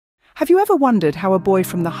Have you ever wondered how a boy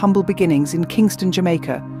from the humble beginnings in Kingston,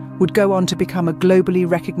 Jamaica, would go on to become a globally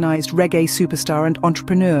recognized reggae superstar and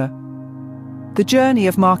entrepreneur? The journey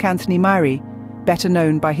of Mark Anthony Mari, better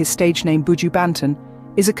known by his stage name Buju Banton,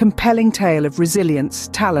 is a compelling tale of resilience,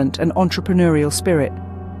 talent, and entrepreneurial spirit.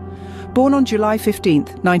 Born on July 15,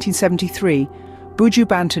 1973, Buju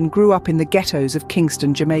Banton grew up in the ghettos of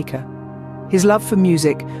Kingston, Jamaica. His love for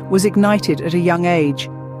music was ignited at a young age,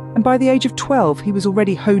 and by the age of 12 he was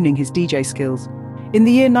already honing his DJ skills. In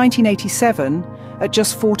the year 1987, at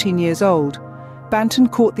just 14 years old,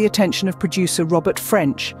 Banton caught the attention of producer Robert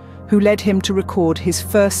French, who led him to record his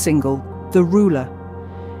first single, The Ruler.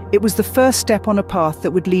 It was the first step on a path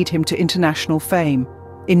that would lead him to international fame.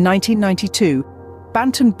 In 1992,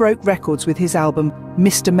 Banton broke records with his album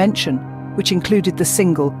Mr. Mention, which included the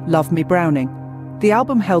single Love Me Browning. The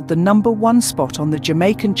album held the #1 spot on the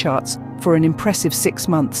Jamaican charts for an impressive 6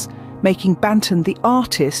 months, making Banton the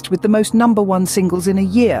artist with the most #1 singles in a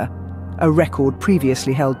year, a record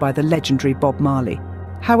previously held by the legendary Bob Marley.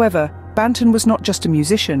 However, Banton was not just a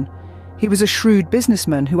musician. He was a shrewd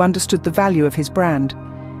businessman who understood the value of his brand.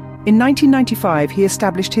 In 1995, he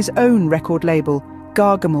established his own record label,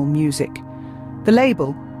 Gargamel Music. The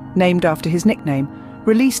label, named after his nickname,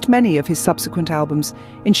 released many of his subsequent albums,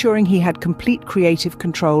 ensuring he had complete creative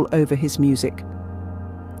control over his music.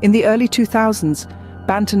 In the early 2000s,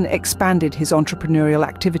 Banton expanded his entrepreneurial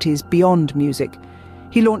activities beyond music.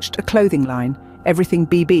 He launched a clothing line, Everything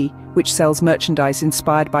BB, which sells merchandise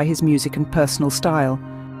inspired by his music and personal style.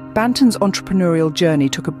 Banton's entrepreneurial journey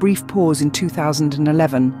took a brief pause in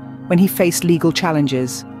 2011 when he faced legal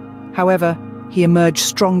challenges. However, he emerged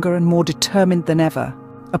stronger and more determined than ever.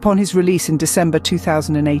 Upon his release in December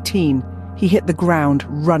 2018, he hit the ground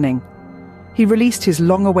running. He released his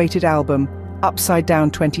long-awaited album, Upside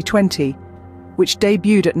Down 2020, which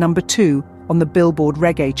debuted at #2 on the Billboard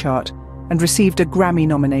Reggae chart and received a Grammy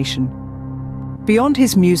nomination. Beyond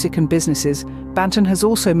his music and businesses, Banton has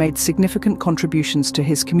also made significant contributions to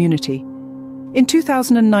his community. In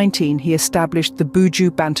 2019, he established the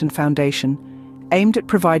Buju Banton Foundation, aimed at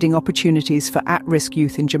providing opportunities for at-risk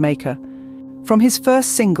youth in Jamaica. From his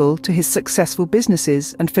first single to his successful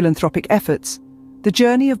businesses and philanthropic efforts, the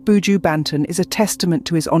journey of Buju Banton is a testament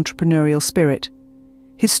to his entrepreneurial spirit.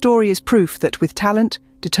 His story is proof that with talent,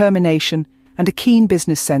 determination, and a keen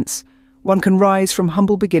business sense, one can rise from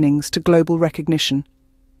humble beginnings to global recognition.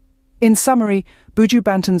 In summary, Buju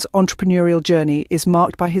Banton's entrepreneurial journey is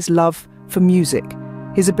marked by his love for music,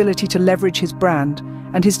 his ability to leverage his brand,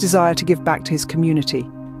 and his desire to give back to his community.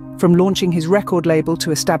 From launching his record label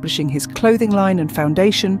to establishing his clothing line and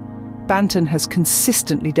foundation, Banton has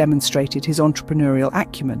consistently demonstrated his entrepreneurial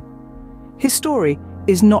acumen. His story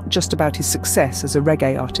is not just about his success as a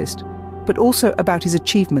reggae artist, but also about his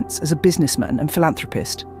achievements as a businessman and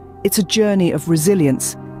philanthropist. It's a journey of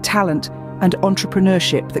resilience, talent, and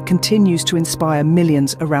entrepreneurship that continues to inspire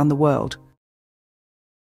millions around the world.